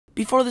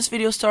Before this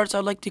video starts,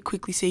 I'd like to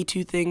quickly say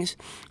two things.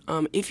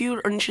 If you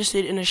are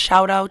interested in a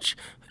shout out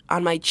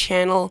on my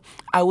channel,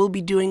 I will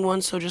be doing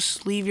one, so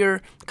just leave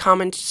your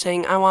comment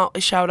saying I want a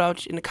shout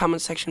out in the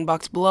comment section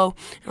box below,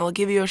 and I'll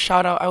give you a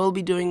shout out. I will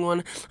be doing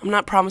one. I'm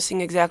not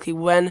promising exactly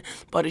when,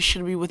 but it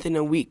should be within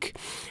a week.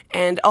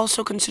 And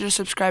also consider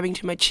subscribing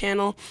to my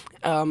channel.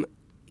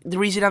 The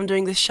reason I'm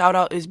doing this shout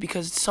out is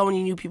because so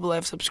many new people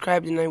have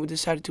subscribed, and I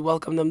decided to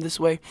welcome them this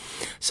way.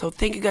 So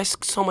thank you guys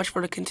so much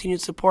for the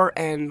continued support,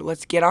 and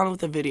let's get on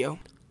with the video.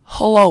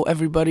 Hello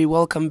everybody,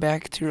 welcome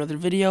back to another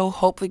video.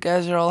 Hopefully you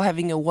guys are all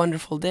having a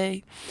wonderful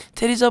day.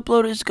 Today's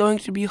upload is going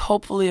to be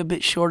hopefully a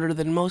bit shorter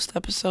than most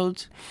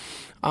episodes.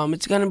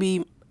 It's going to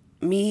be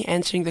me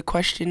answering the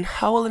question,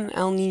 how will an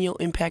El Nino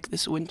impact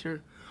this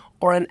winter?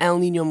 Or an El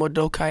Nino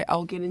Modoki.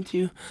 I'll get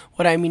into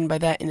what I mean by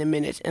that in a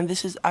minute. And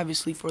this is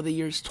obviously for the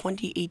years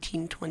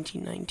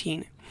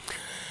 2018-2019.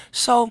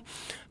 So,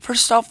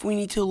 first off, we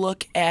need to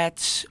look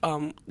at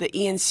the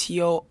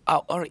ENCO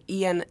or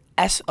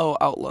ENSO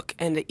outlook.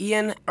 And the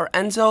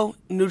ENSO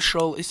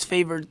neutral is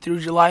favored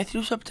through July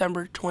through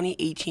September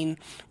 2018,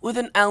 with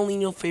an El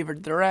Nino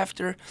favored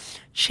thereafter.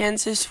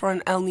 Chances for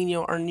an El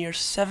Nino are near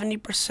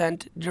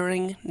 70%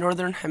 during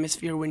Northern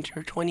Hemisphere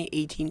winter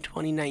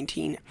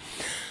 2018-2019.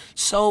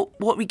 So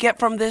what we get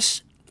from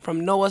this,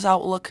 from NOAA's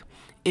outlook,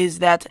 is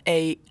that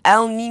a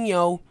El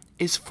Nino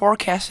is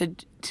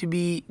forecasted to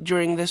be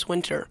during this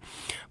winter.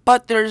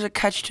 But there's a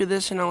catch to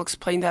this, and I'll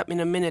explain that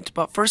in a minute.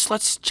 But first,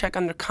 let's check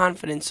under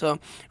confidence. So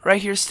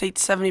right here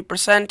states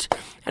 70%,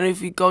 and if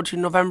we go to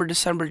November,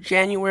 December,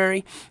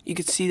 January, you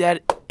can see that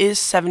it is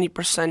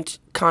 70%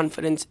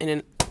 confidence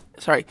in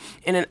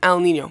an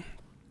El Nino.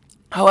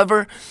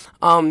 However,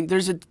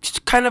 there's a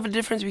kind of a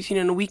difference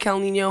between a weak El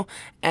Nino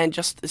and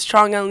just a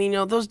strong El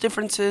Nino. Those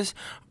differences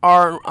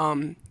are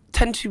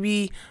tend to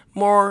be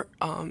more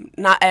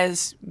not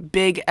as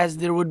big as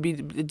there would be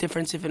the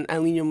difference if an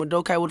El Nino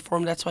Modoki would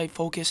form. That's why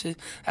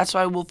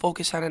we'll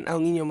focus on an El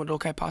Nino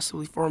Modoki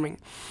possibly forming.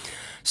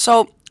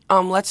 So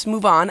let's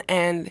move on.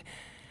 And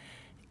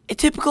a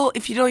typical,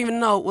 if you don't even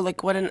know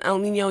like what an El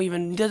Nino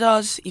even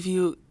does, if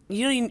you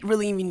don't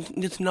really even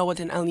need to know what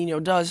an El Nino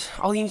does.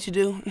 All you need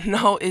to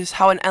know is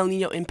how an El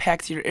Nino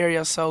impacts your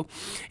area. So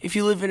if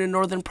you live in the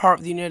northern part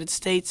of the United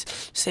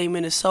States, say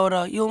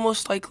Minnesota, you'll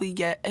most likely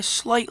get a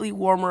slightly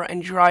warmer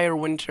and drier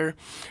winter.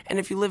 And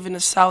if you live in the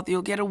south,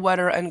 you'll get a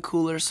wetter and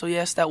cooler. So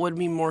yes, that would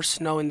mean more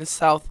snow in the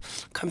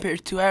south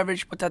compared to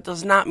average, but that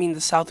does not mean the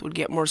south would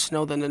get more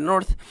snow than the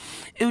north.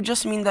 It would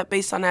just mean that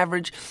based on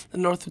average, the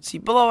north would see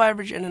below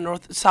average and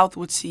the south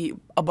would see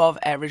above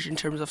average in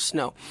terms of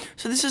snow.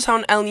 So this is how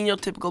an El Nino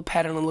typical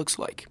pattern looks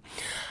like.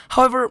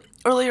 However,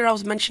 earlier I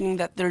was mentioning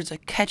that there's a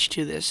catch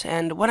to this,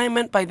 and what I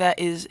meant by that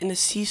is in the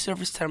sea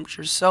surface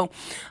temperatures. So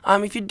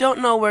if you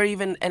don't know where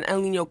even an El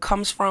Nino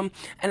comes from,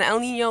 an El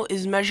Nino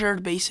is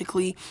measured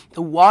basically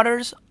the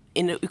waters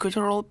in the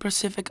equatorial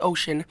Pacific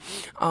Ocean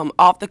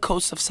off the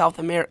coast of South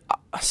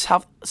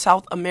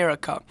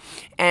America.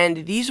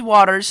 And these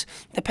waters,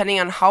 depending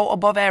on how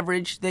above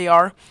average they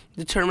are,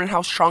 determine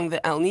how strong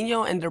the El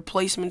Nino, and their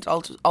placement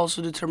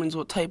also determines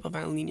what type of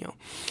El Nino.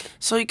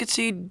 So you could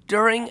see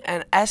during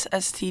an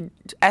SST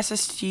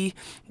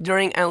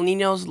during El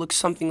Ninos looks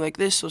something like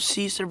this. So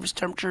sea surface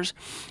temperatures,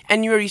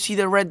 and you see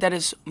the red, that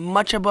is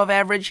much above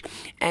average,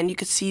 and you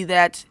could see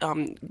that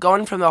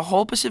going from the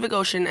whole Pacific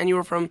Ocean, and you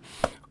were from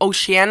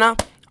Oceania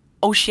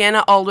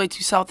all the way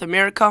to South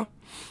America.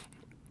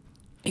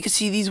 You can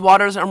see these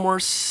waters are more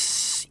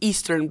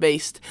eastern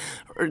based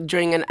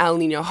during an El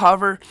Nino.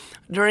 However,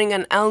 during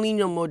an El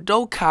Nino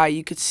Modoki,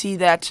 you could see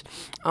that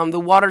the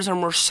waters are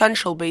more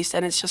central based,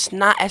 and it's just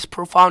not as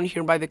profound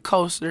here by the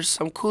coast. There's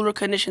some cooler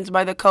conditions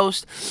by the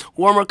coast,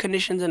 warmer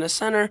conditions in the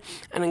center,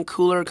 and then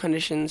cooler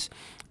conditions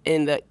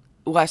in the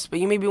west. But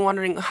you may be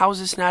wondering, how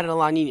is this not a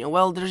La Nina?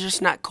 Well, there's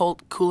just not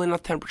cool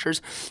enough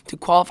temperatures to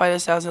qualify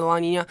this as a La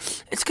Nina.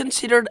 It's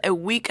considered a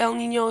weak El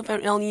Nino if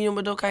an El Nino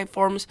Modoki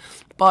forms,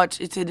 but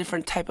it's a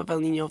different type of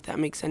El Nino, if that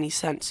makes any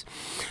sense.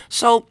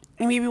 So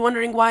you may be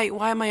wondering, why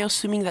am I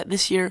assuming that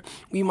this year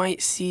we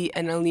might see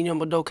an El Nino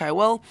Modoki?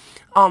 Well,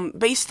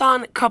 based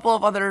on a couple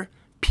of other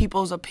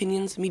people's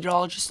opinions,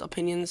 meteorologists'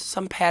 opinions,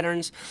 some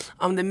patterns.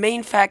 The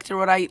main factor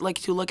what I like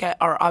to look at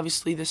are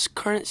obviously this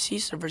current sea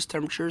surface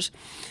temperatures,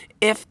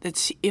 if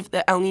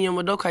the El Nino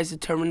Modoki is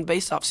determined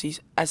based off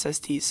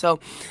SSTs. So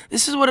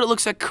this is what it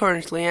looks like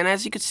currently, and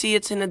as you can see,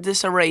 it's in a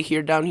disarray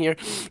here down here.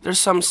 There's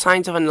some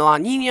signs of a La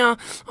Nina.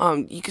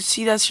 You can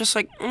see that's just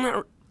like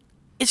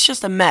it's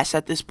just a mess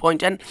at this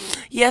point. And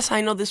yes, I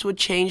know this would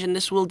change, and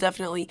this will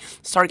definitely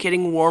start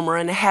getting warmer,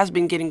 and it has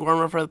been getting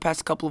warmer for the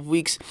past couple of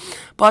weeks,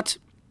 but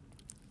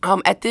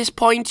at this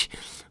point,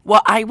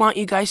 what I want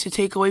you guys to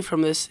take away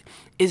from this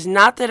is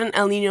not that an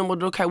El Nino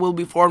Modoki will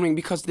be forming,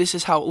 because this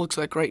is how it looks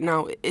like right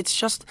now. It's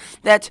just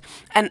that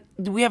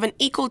we have an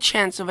equal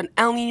chance of an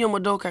El Nino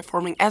Modoki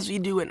forming as we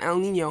do an El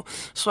Nino.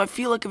 So I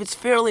feel like if it's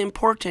fairly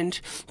important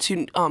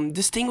to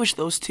distinguish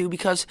those two,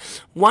 because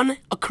one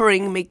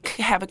occurring may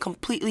have a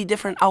completely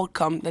different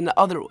outcome than the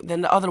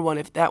other one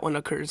if that one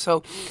occurs.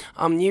 So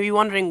you'll be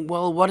wondering,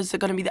 well, what is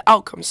going to be the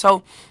outcome?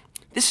 So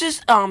This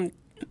is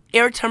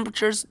air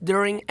temperatures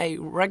during a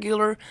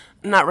regular,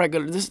 not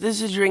regular.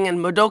 This is during a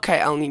Modoki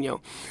El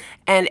Nino.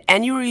 And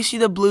anywhere you see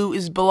the blue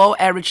is below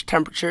average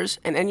temperatures,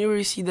 and anywhere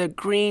you see the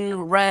green,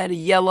 red,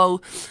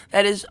 yellow,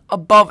 that is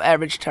above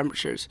average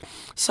temperatures.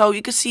 So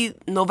you can see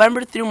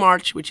November through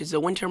March, which is the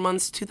winter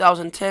months,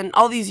 2010,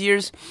 all these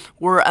years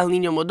were El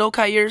Nino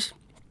Modoki years.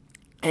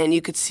 And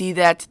you could see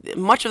that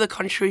much of the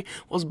country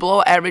was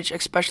below average,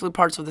 especially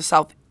parts of the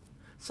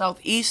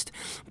southeast,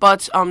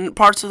 but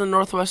parts of the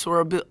northwest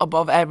were a bit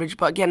above average,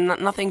 but again,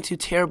 nothing too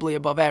terribly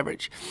above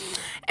average.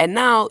 And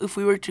now, if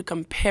we were to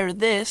compare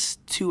this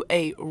to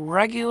a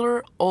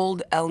regular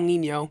old El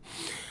Nino,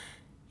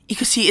 you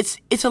can see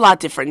it's a lot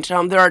different.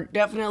 There are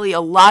definitely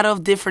a lot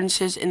of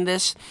differences in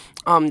this.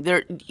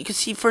 You can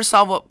see, first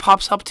off, what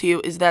pops up to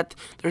you is that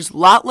there's a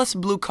lot less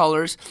blue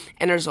colors,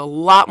 and there's a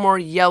lot more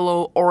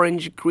yellow,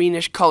 orange,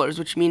 greenish colors,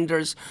 which means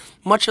there's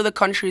much of the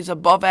country is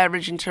above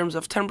average in terms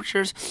of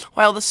temperatures,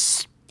 while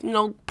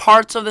the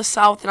parts of the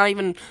south, not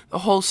even the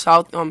whole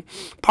south,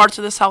 parts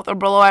of the south are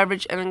below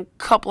average, and a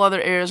couple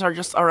other areas are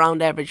just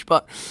around average.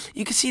 But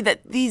you can see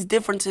that these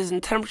differences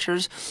in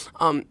temperatures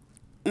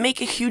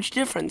make a huge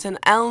difference. An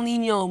El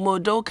Nino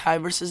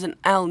Modoki versus an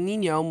El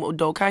Nino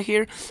Modoki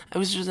here,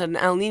 versus an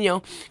El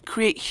Nino,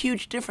 create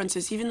huge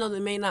differences, even though they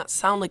may not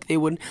sound like they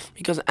would,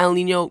 because El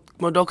Nino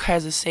Modoki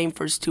has the same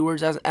first two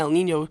words as El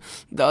Nino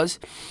does.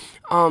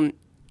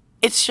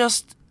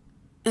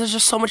 There's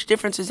just so much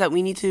differences that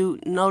we need to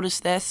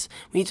notice this.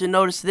 We need to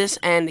notice this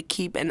and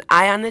keep an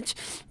eye on it,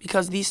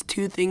 because these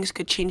two things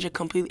could change a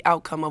complete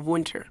outcome of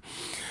winter.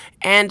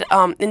 And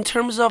in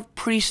terms of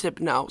precip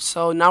now,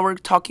 so now we're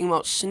talking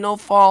about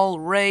snowfall,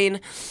 rain,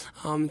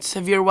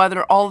 severe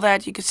weather, all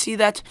that. You can see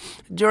that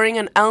during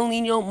an El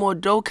Nino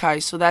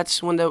Modoki, so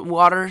that's when the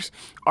waters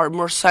are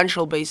more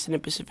central based in the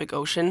Pacific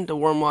Ocean, the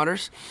warm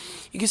waters,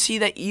 you can see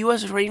that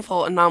U.S.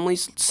 rainfall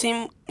anomalies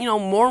seem,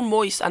 more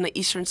moist on the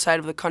eastern side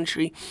of the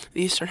country,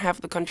 the eastern half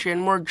of the country,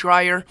 and more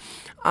drier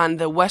on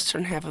the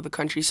western half of the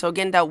country. So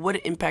again, that would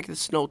impact the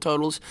snow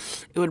totals.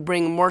 It would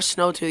bring more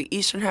snow to the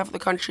eastern half of the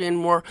country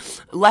and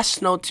less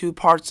snow to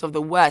parts of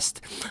the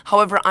west.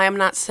 However, I am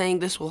not saying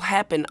this will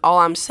happen. All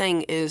I'm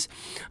saying is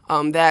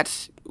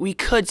that we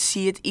could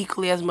see it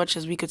equally as much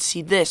as we could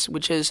see this,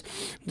 which is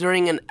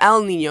during an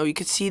El Nino. You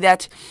could see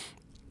that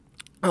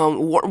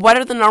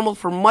wetter than normal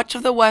for much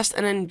of the west,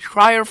 and then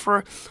drier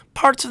for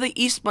parts of the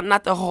east, but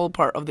not the whole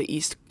part of the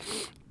east.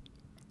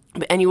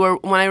 But anywhere,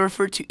 when I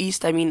refer to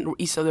east, I mean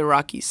east of the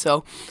Rockies.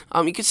 So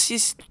you can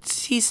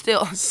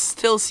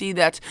still see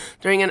that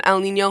during an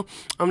El Nino,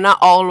 not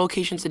all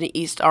locations in the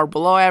east are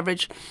below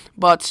average,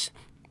 but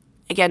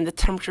again, the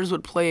temperatures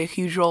would play a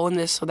huge role in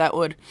this, so that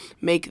would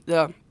make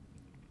the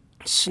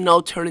snow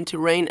turn into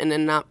rain and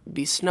then not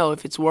be snow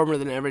if it's warmer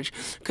than average.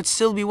 Could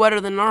still be wetter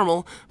than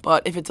normal,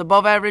 but if it's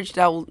above average,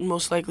 that will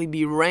most likely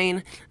be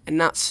rain and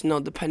not snow,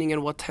 depending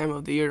on what time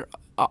of the year,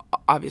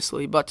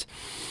 obviously. But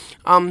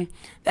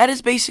that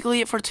is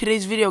basically it for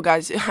today's video,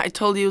 guys. I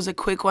told you it was a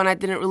quick one. I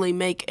didn't really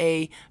make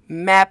a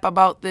map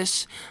about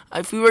this.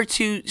 If we were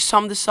to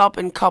sum this up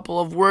in a couple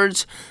of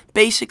words,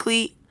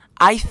 basically,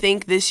 I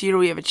think this year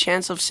we have a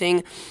chance of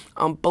seeing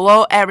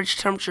below average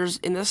temperatures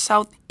in the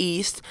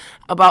southeast,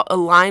 about a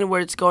line where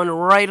it's going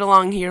right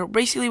along here,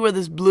 basically where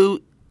this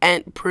blue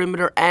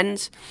perimeter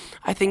ends.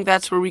 I think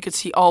that's where we could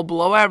see all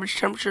below average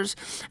temperatures.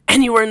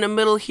 Anywhere in the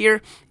middle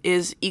here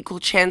is equal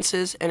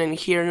chances, and then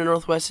here in the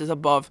northwest is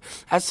above.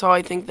 That's how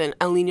I think that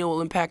El Nino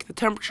will impact the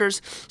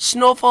temperatures.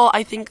 Snowfall,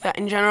 I think that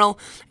in general,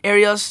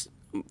 areas,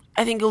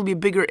 I think it will be a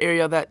bigger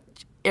area, that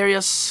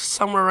areas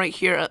somewhere right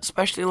here,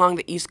 especially along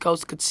the east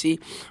coast, could see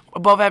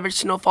above average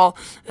snowfall.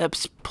 The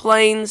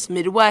plains,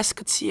 Midwest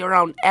could see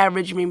around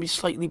average, maybe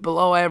slightly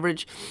below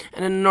average,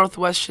 and then the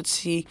northwest should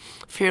see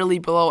fairly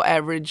below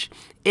average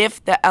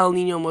if the El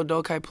Nino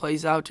Modoki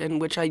plays out, and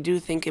which I do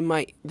think it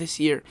might this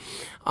year.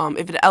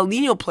 If the El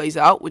Nino plays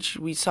out, which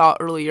we saw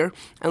earlier,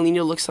 El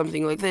Nino looks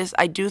something like this,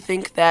 I do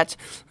think that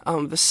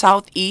the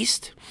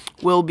southeast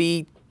will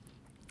be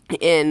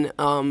in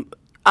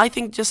I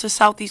think just the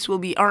southeast will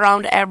be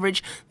around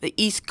average. The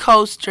east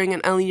coast during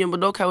an El Nino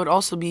Modoki would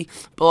also be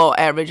below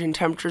average in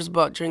temperatures,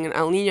 but during an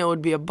El Nino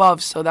would be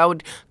above, so that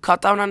would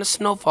cut down on the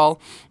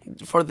snowfall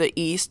for the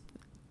east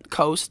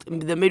coast.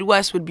 The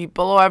Midwest would be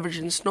below average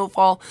in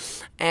snowfall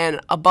and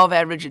above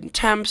average in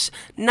temps.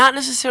 Not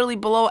necessarily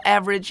below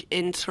average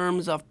in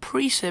terms of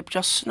precip,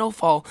 just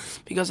snowfall,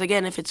 because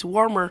again, if it's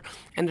warmer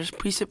and there's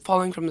precip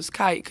falling from the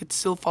sky, it could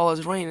still fall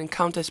as rain and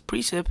count as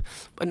precip,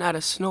 but not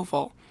as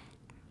snowfall.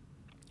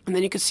 And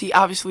then you can see,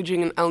 obviously,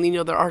 during an El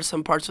Nino, there are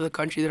some parts of the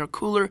country that are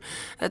cooler.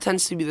 That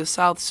tends to be the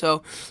south,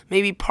 so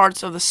maybe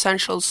parts of the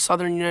central,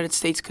 southern United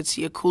States could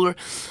see a cooler.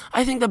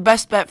 I think the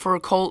best bet for a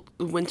cold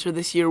winter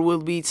this year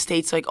will be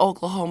states like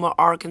Oklahoma,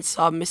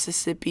 Arkansas,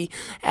 Mississippi,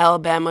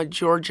 Alabama,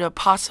 Georgia,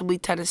 possibly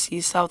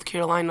Tennessee, South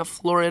Carolina,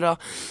 Florida,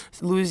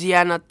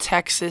 Louisiana,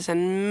 Texas,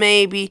 and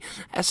maybe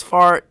as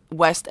far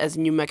west as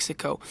New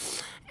Mexico.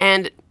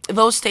 And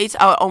those states,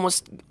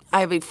 I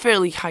have a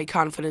fairly high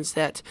confidence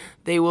that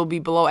they will be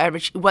below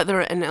average,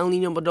 whether an El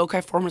Nino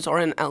Modoki forms or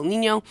an El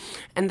Nino.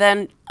 And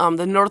then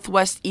the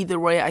Northwest, either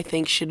way, I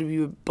think should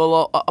be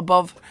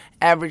above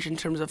average in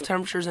terms of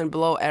temperatures and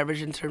below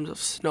average in terms of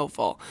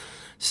snowfall.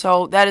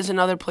 So that is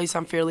another place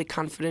I'm fairly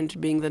confident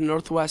being the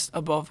Northwest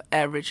above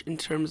average in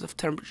terms of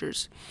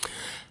temperatures.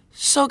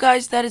 So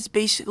guys, that is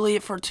basically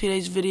it for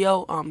today's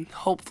video.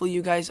 Hopefully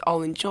you guys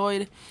all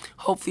enjoyed.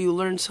 Hopefully you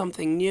learned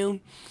something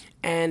new.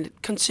 And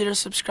consider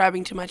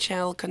subscribing to my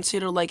channel.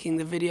 Consider liking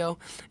the video.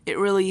 It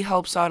really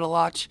helps out a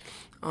lot.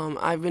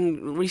 I've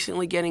been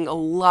recently getting a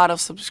lot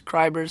of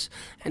subscribers,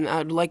 and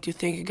I'd like to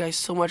thank you guys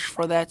so much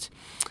for that.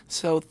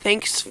 So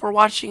thanks for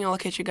watching. I'll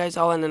catch you guys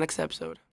all in the next episode.